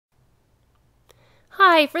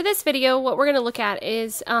Hi, for this video what we're going to look at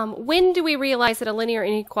is when do we realize that a linear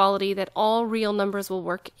inequality that all real numbers will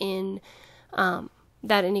work in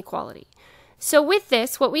that inequality. So with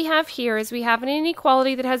this, what we have here is we have an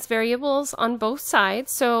inequality that has variables on both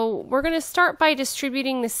sides. So we're going to start by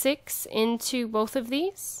distributing the 6 into both of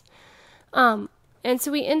these. And so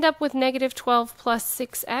we end up with negative 12 plus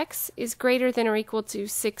 6x is greater than or equal to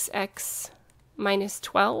 6x minus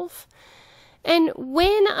 12. And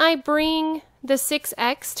when I bring the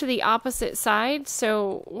 6x to the opposite side,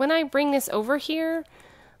 so when I bring this over here,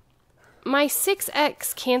 my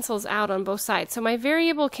 6x cancels out on both sides. So my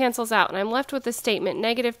variable cancels out, and I'm left with the statement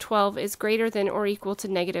negative 12 is greater than or equal to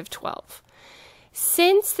negative 12.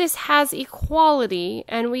 Since this has equality,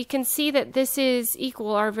 and we can see that this is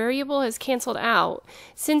equal, our variable has canceled out.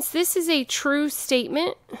 Since this is a true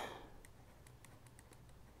statement,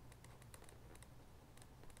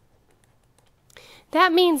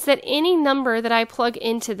 that means that any number that I plug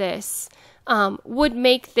into this would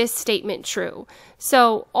make this statement true.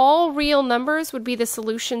 So all real numbers would be the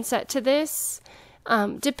solution set to this.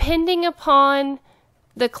 Depending upon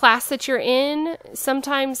the class that you're in,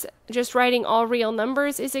 sometimes just writing all real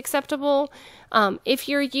numbers is acceptable. If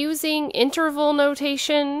you're using interval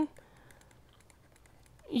notation,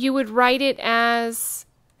 you would write it as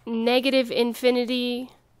negative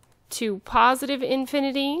infinity to positive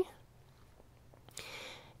infinity.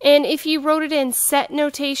 And if you wrote it in set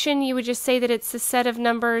notation, you would just say that it's the set of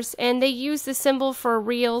numbers, and they use the symbol for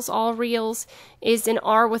reals. All reals is an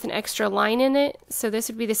R with an extra line in it, so this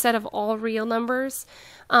would be the set of all real numbers.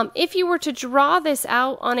 If you were to draw this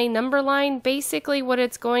out on a number line, basically what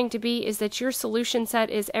it's going to be is that your solution set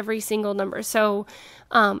is every single number. So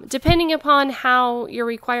depending upon how your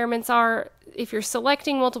requirements are, if you're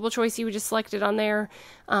selecting multiple choice, you would just select it on there.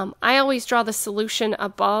 I always draw the solution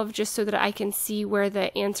above just so that I can see where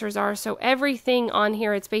the answers are. So everything on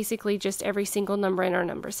here, it's basically just every single number in our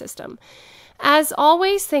number system. As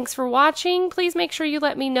always, thanks for watching. Please make sure you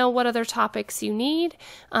let me know what other topics you need.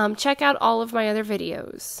 Check out all of my other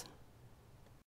videos.